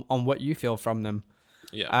 on what you feel from them.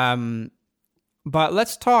 Yeah. But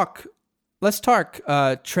let's talk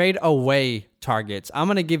trade away targets. I'm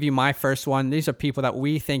gonna give you my first one. These are people that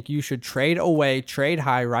we think you should trade away, trade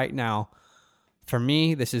high right now. For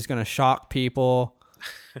me, this is gonna shock people.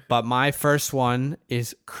 But my first one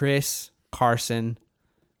is Chris Carson.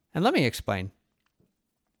 And let me explain.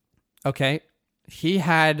 Okay. He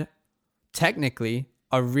had technically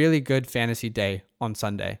a really good fantasy day on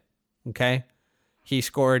Sunday. Okay. He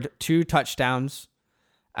scored 2 touchdowns.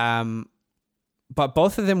 But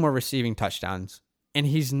both of them were receiving touchdowns. And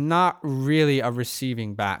he's not really a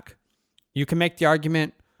receiving back. You can make the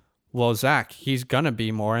argument, well, Zach, he's going to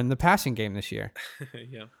be more in the passing game this year.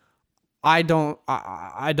 Yeah. I don't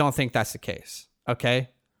think that's the case. Okay.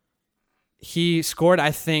 He scored,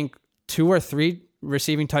 I think, 2 or 3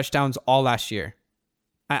 receiving touchdowns all last year.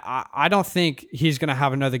 I don't think he's going to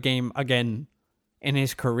have another game again in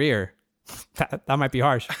his career. That might be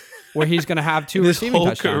harsh. Where he's going to have 2 receiving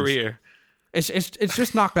touchdowns. Career. It's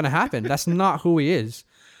just not going to happen. That's not who he is.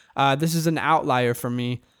 This is an outlier for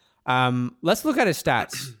me. Let's look at his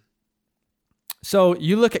stats. So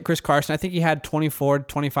you look at Chris Carson. I think he had 24,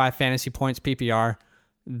 25 fantasy points PPR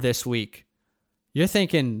this week. You're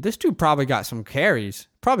thinking, this dude probably got some carries,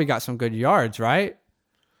 probably got some good yards, right?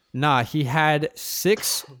 Nah, he had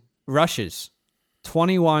 6 rushes,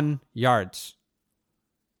 21 yards.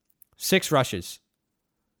 6 rushes.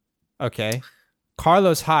 Okay.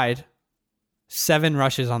 Carlos Hyde, 7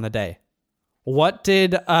 rushes on the day. What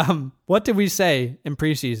did we say in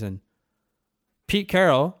preseason? Pete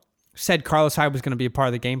Carroll said Carlos Hyde was going to be a part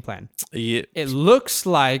of the game plan. Yeah. It looks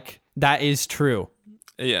like that is true.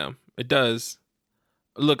 Yeah, it does.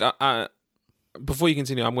 Look, I before you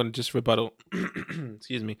continue, I'm going to just rebuttal.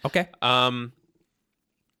 Excuse me. Okay. I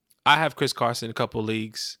have Chris Carson in a couple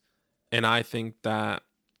leagues. And I think that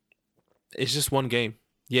it's just one game.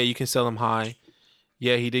 Yeah, you can sell him high.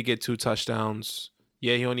 Yeah, he did get 2 touchdowns.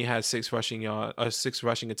 Yeah, he only had 6 rushing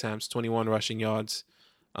attempts, 21 rushing yards.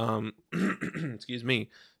 Excuse me.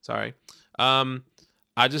 Sorry.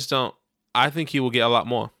 I just don't. I think he will get a lot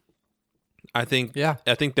more. I think the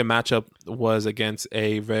matchup was against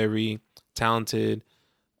a very talented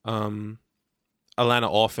Atlanta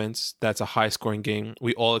offense. That's a high scoring game.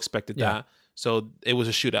 We all expected that. So it was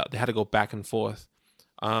a shootout. They had to go back and forth.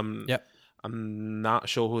 I'm not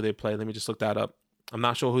sure who they play. Let me just look that up. I'm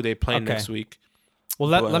not sure who they play next week. Well,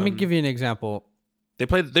 let me give you an example. They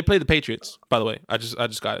play the Patriots, by the way. I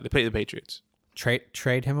just got it. They play the Patriots.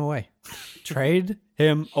 Trade him away. Trade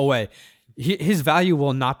him away. His value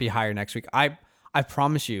will not be higher next week. I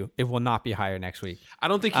promise you, it will not be higher next week. I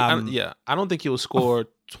don't think. I don't think he will score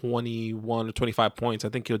 21 or 25 points. I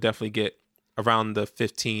think he'll definitely get around the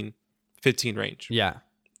 15 range. Yeah,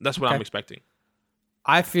 that's what I'm expecting.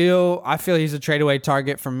 I feel he's a trade away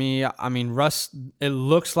target for me. I mean, Russ. It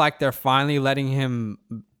looks like they're finally letting him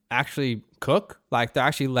actually cook. Like they're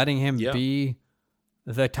actually letting him be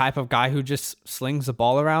the type of guy who just slings the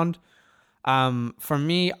ball around. For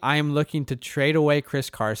me, I am looking to trade away Chris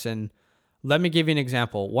Carson. Let me give you an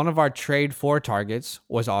example. One of our trade for targets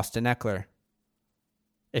was Austin Eckler.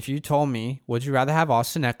 If you told me, would you rather have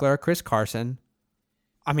Austin Eckler or Chris Carson?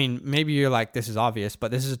 I mean, maybe you're like, this is obvious, but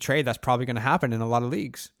this is a trade that's probably going to happen in a lot of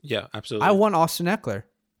leagues. Yeah, absolutely. I want Austin Eckler.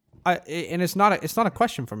 And it's not a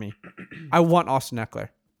question for me. I want Austin Eckler.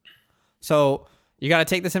 So you got to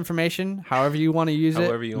take this information, however you want to use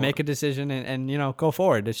it, make a decision, and go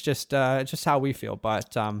forward. It's just how we feel.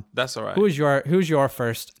 But that's all right. Who's your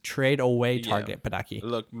first trade away target, Padaki?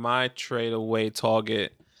 Look, my trade away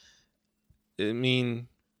target,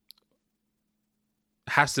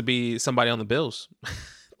 has to be somebody on the Bills.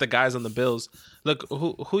 The guys on the Bills. Look,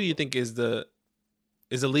 who do you think is the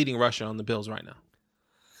leading rusher on the Bills right now?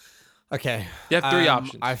 Okay, you have 3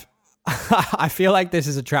 options. I feel like this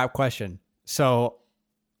is a trap question. So,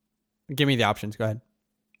 give me the options. Go ahead.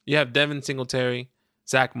 You have Devin Singletary,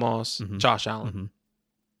 Zach Moss, Josh Allen. Mm-hmm.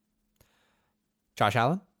 Josh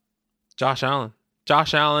Allen? Josh Allen.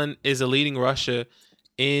 Josh Allen is a leading rusher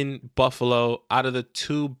in Buffalo out of the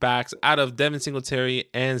 2 backs, out of Devin Singletary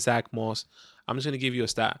and Zach Moss. I'm just going to give you a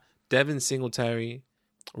stat. Devin Singletary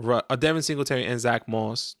and Zach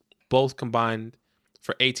Moss both combined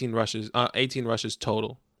for 18 rushes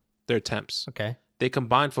total. Their attempts. Okay. They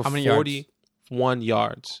combined for 41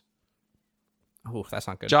 yards. Oh, that's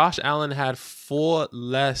not good. Josh Allen had 4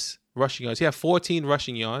 less rushing yards. He had 14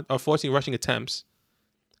 rushing attempts,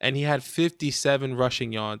 and he had 57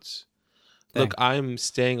 rushing yards. Dang. Look, I'm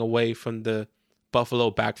staying away from the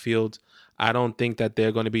Buffalo backfield. I don't think that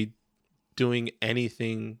they're going to be doing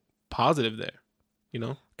anything positive there.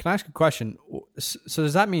 Can I ask a question? So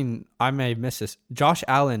does that mean, I may miss this, Josh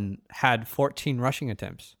Allen had 14 rushing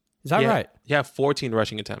attempts? Is that right? Yeah, 14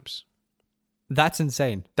 rushing attempts. That's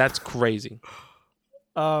insane. That's crazy.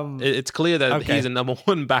 It's clear that he's a number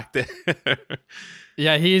 1 back there.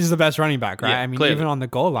 Yeah, he's the best running back, right? Yeah, I mean, clearly. Even on the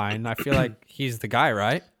goal line, I feel like he's the guy,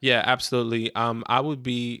 right? Yeah, absolutely. I would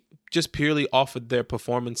be just purely off of their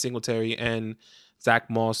performance. Singletary and Zach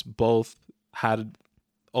Moss both had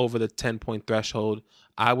over the 10-point threshold.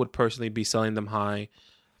 I would personally be selling them high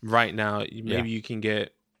right now. Maybe you can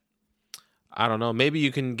get, I don't know, maybe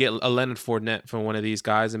you can get a Leonard Fournette from one of these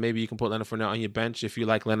guys, and maybe you can put Leonard Fournette on your bench if you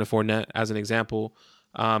like Leonard Fournette as an example.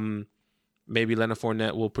 Maybe Leonard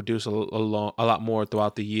Fournette will produce a lot more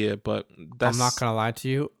throughout the year, but I'm not going to lie to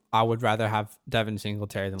you. I would rather have Devin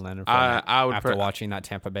Singletary than Leonard Fournette after watching that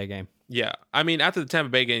Tampa Bay game. Yeah. I mean, after the Tampa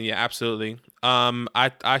Bay game, yeah, absolutely.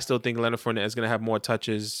 I still think Leonard Fournette is going to have more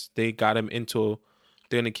touches. They got him into,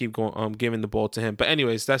 they're going to keep going, giving the ball to him. But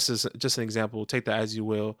anyways, that's just an example. Take that as you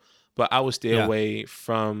will. But I would stay away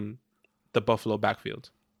from the Buffalo backfield.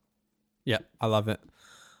 Yeah, I love it.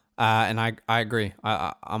 And I agree.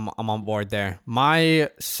 I'm on board there. My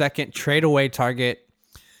second trade away target,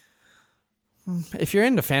 if you're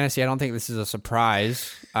into fantasy, I don't think this is a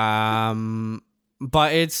surprise.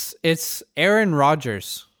 But it's Aaron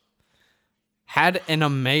Rodgers. Had an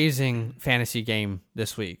amazing fantasy game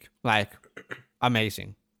this week. Like,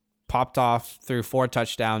 amazing. Popped off through 4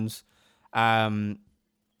 touchdowns. But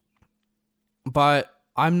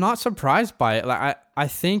I'm not surprised by it. Like, I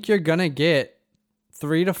think you're going to get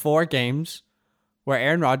 3 to 4 games where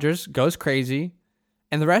Aaron Rodgers goes crazy,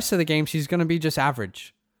 and the rest of the games he's going to be just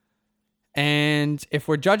average. And if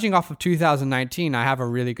we're judging off of 2019, I have a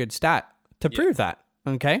really good stat to prove that.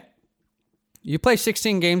 Okay, you play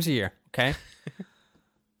 16 games a year. Okay,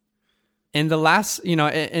 in the last,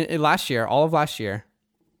 in last year, all of last year,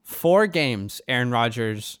 4 games, Aaron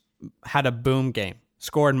Rodgers had a boom game,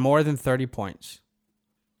 scored more than 30 points.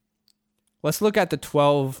 Let's look at the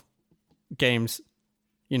 12 games,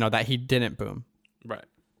 that he didn't boom. Right.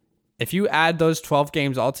 If you add those 12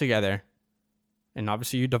 games all together, and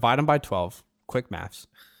obviously you divide them by 12, quick maths,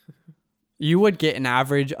 you would get an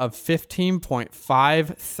average of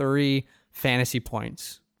 15.53 fantasy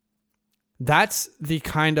points. That's the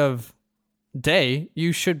kind of day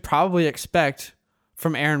you should probably expect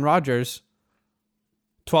from Aaron Rodgers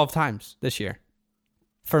 12 times this year.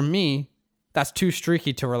 For me, that's too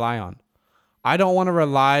streaky to rely on. I don't want to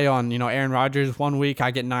rely on, Aaron Rodgers. 1 week I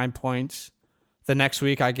get 9 points. The next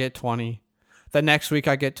week I get 20. The next week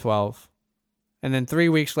I get 12. And then 3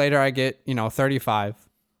 weeks later I get, 35.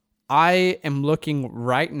 I am looking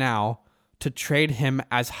right now to trade him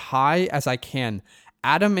as high as I can.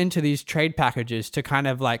 Add him into these trade packages to kind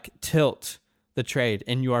of like tilt the trade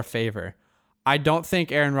in your favor. I don't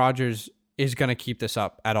think Aaron Rodgers is going to keep this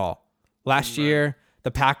up at all. Last year,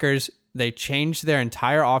 the Packers, they changed their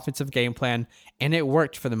entire offensive game plan, and it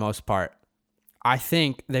worked for the most part. I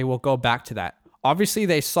think they will go back to that. Obviously,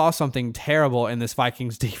 they saw something terrible in this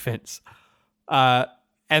Vikings defense, and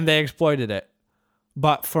they exploited it.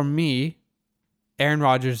 But for me, Aaron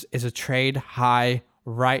Rodgers is a trade high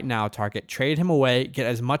right now target. Trade him away, get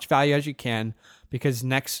as much value as you can, because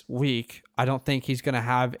next week, I don't think he's going to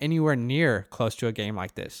have anywhere near close to a game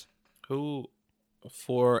like this. Who,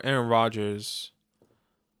 for Aaron Rodgers,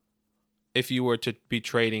 if you were to be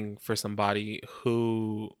trading for somebody,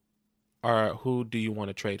 who do you want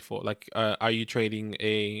to trade for? Like, are you trading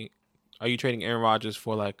Aaron Rodgers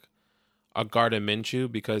for like a Gardner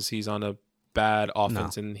Minshew because he's on a bad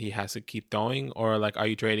offense and he has to keep throwing, or like are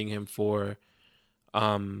you trading him for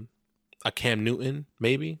a Cam Newton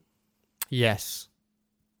maybe? Yes.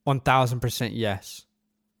 1000% yes.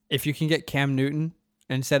 If you can get Cam Newton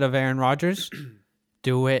instead of Aaron Rodgers,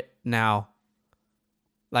 do it now.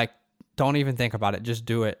 Like, don't even think about it. Just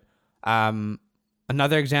do it.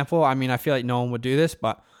 Another example, I feel like no one would do this,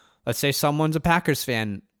 but let's say someone's a Packers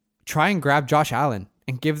fan. Try and grab Josh Allen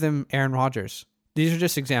and give them Aaron Rodgers. These are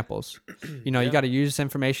just examples. You got to use this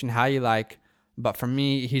information how you like. But for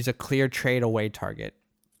me, he's a clear trade away target.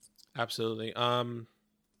 Absolutely.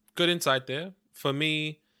 Good insight there. For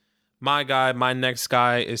me, my next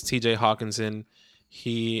guy is TJ Hawkinson.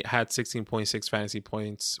 He had 16.6 fantasy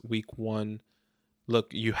points week 1.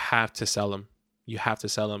 Look, you have to sell him.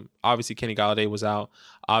 Obviously, Kenny Galladay was out.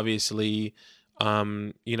 Obviously,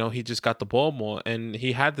 he just got the ball more. And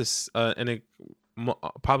he had this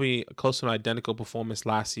probably close to an identical performance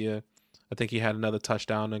last year. I think he had another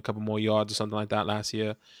touchdown and a couple more yards or something like that last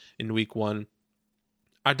year in week 1.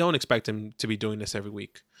 I don't expect him to be doing this every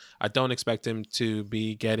week. I don't expect him to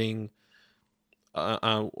be getting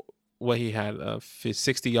what he had,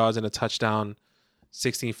 60 yards and a touchdown,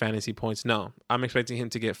 16 fantasy points. No, I'm expecting him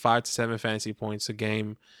to get 5 to 7 fantasy points a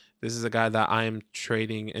game. This is a guy that I am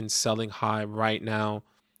trading and selling high right now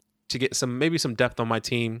to get maybe some depth on my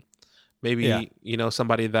team. Maybe,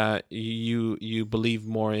 somebody that you believe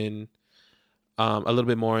more in, a little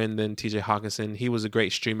bit more in than TJ Hawkinson. He was a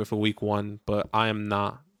great streamer for week 1, but I am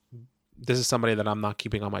not. This is somebody that I'm not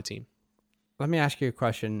keeping on my team. Let me ask you a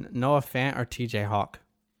question. Noah Fant or TJ Hawk?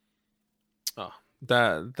 Oh,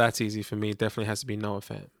 that's easy for me. It definitely has to be Noah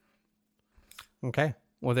Fant. Okay.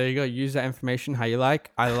 Well, there you go. Use that information how you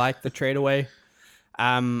like. I like the trade away.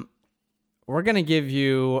 We're going to give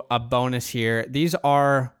you a bonus here. These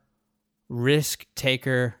are risk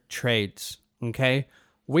taker trades. Okay.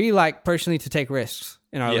 We like personally to take risks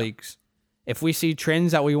in our leagues. If we see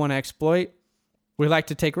trends that we want to exploit, we like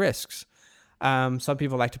to take risks. Some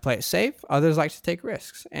people like to play it safe. Others like to take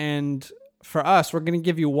risks. And for us, we're going to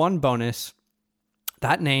give you one bonus.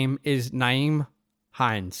 That name is Nyheim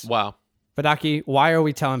Hines. Wow. Badaki, why are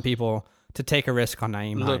we telling people to take a risk on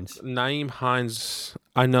Nyheim Hines? Nyheim Hines,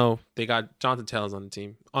 I know they got Jonathan Taylor's on the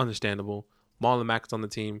team. Understandable. Marlon Mack is on the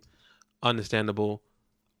team. Understandable.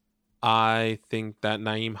 I think that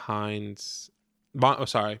Nyheim Hines...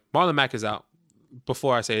 Marlon Mack is out.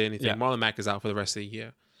 Before I say anything, Marlon Mack is out for the rest of the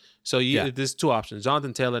year. So there's 2 options.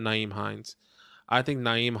 Jonathan Taylor, Nyheim Hines. I think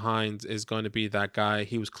Nyheim Hines is going to be that guy.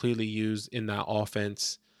 He was clearly used in that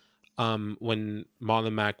offense when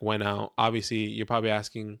Marlon Mack went out. Obviously, you're probably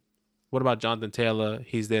asking, what about Jonathan Taylor?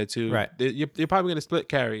 He's there too. Right. You're probably going to split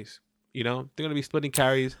carries. They're going to be splitting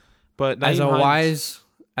carries. But Nyheim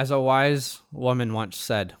as a wise woman once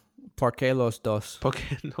said, ¿Por qué los dos? ¿Por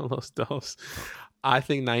qué no los dos? I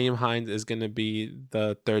think Nyheim Hines is going to be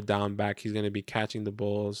the third down back. He's going to be catching the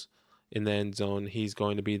balls. in the end zone. He's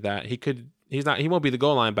going to be that. He won't be the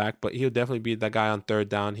goal line back, but he'll definitely be that guy on third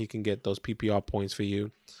down. He can get those PPR points for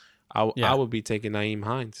you. I would be taking Nyheim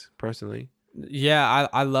Hines personally. Yeah,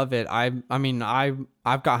 I love it. I mean,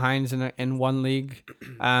 I've got Hines in one league,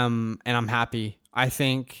 and I'm happy. I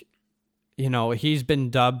think, he's been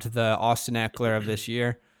dubbed the Austin Eckler of this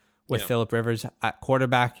year with Phillip Rivers at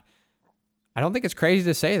quarterback. I don't think it's crazy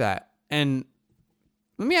to say that. And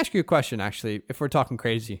let me ask you a question, actually, if we're talking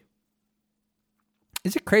crazy.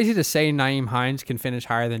 Is it crazy to say Nyheim Hines can finish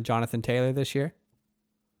higher than Jonathan Taylor this year?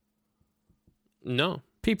 No.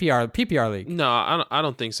 PPR league. No, I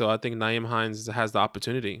don't think so. I think Nyheim Hines has the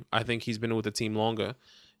opportunity. I think he's been with the team longer.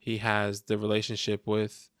 He has the relationship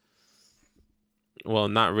with, well,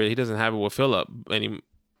 not really. He doesn't have it with Phillip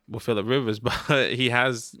Rivers, but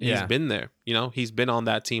he's been there. He's been on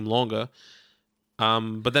that team longer.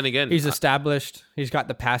 But then again, he's established. He's got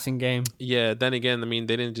the passing game. Yeah. Then again, I mean,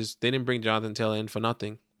 they didn't bring Jonathan Taylor in for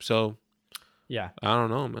nothing. So yeah, I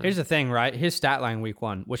don't know, man. Here's the thing, right? His stat line week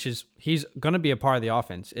 1, which is he's going to be a part of the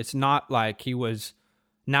offense. It's not like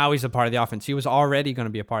now he's a part of the offense. He was already going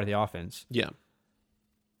to be a part of the offense. Yeah.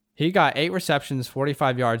 He got 8 receptions,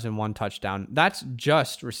 45 yards, and 1 touchdown. That's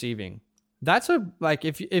just receiving. That's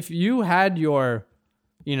if you had your,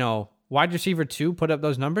 wide receiver 2 put up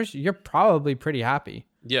those numbers, you're probably pretty happy.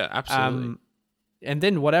 Yeah, absolutely. And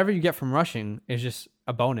then whatever you get from rushing is just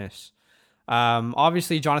a bonus.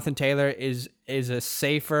 Obviously, Jonathan Taylor is a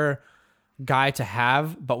safer guy to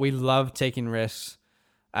have, but we love taking risks.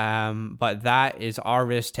 But that is our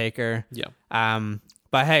risk taker. Yeah.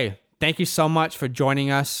 But hey, thank you so much for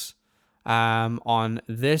joining us on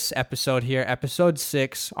this episode here, episode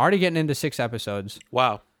 6. Already getting into 6 episodes.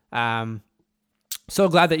 Wow. So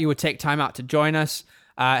glad that you would take time out to join us.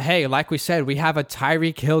 Hey, like we said, we have a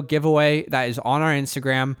Tyreek Hill giveaway that is on our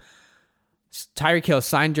Instagram. Tyreek Hill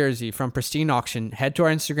signed jersey from Pristine Auction. Head to our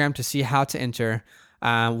Instagram to see how to enter.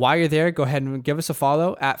 While you're there, go ahead and give us a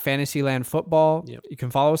follow at Fantasyland Football. Yep. You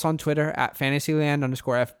can follow us on Twitter at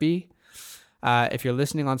Fantasyland_FB. If you're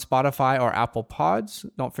listening on Spotify or Apple Pods,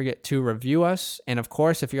 don't forget to review us. And of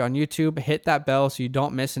course, if you're on YouTube, hit that bell so you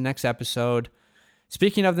don't miss the next episode.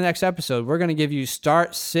 Speaking of the next episode, we're going to give you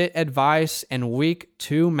start, sit advice and week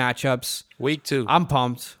 2 matchups. Week 2. I'm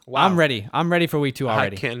pumped. Wow. I'm ready. I'm ready for week 2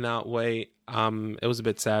 already. I cannot wait. It was a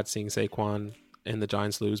bit sad seeing Saquon and the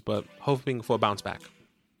Giants lose, but hoping for a bounce back.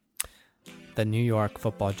 The New York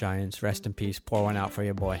Football Giants, rest in peace. Pour one out for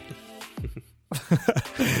your boy.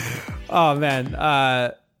 Oh,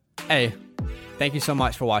 man. Hey, thank you so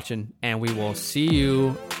much for watching, and we will see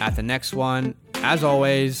you at the next one. As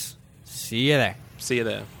always, see you there. See you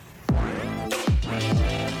there.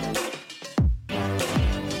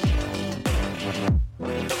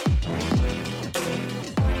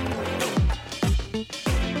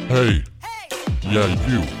 Hey, yeah,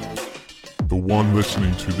 you, the one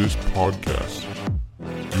listening to this podcast,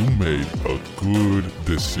 you made a good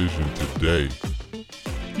decision today.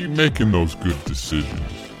 Keep making those good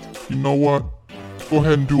decisions. You know what? Go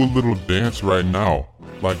ahead and do a little dance right now,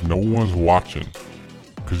 like no one's watching.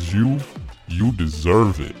 'Cause you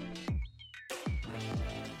deserve it.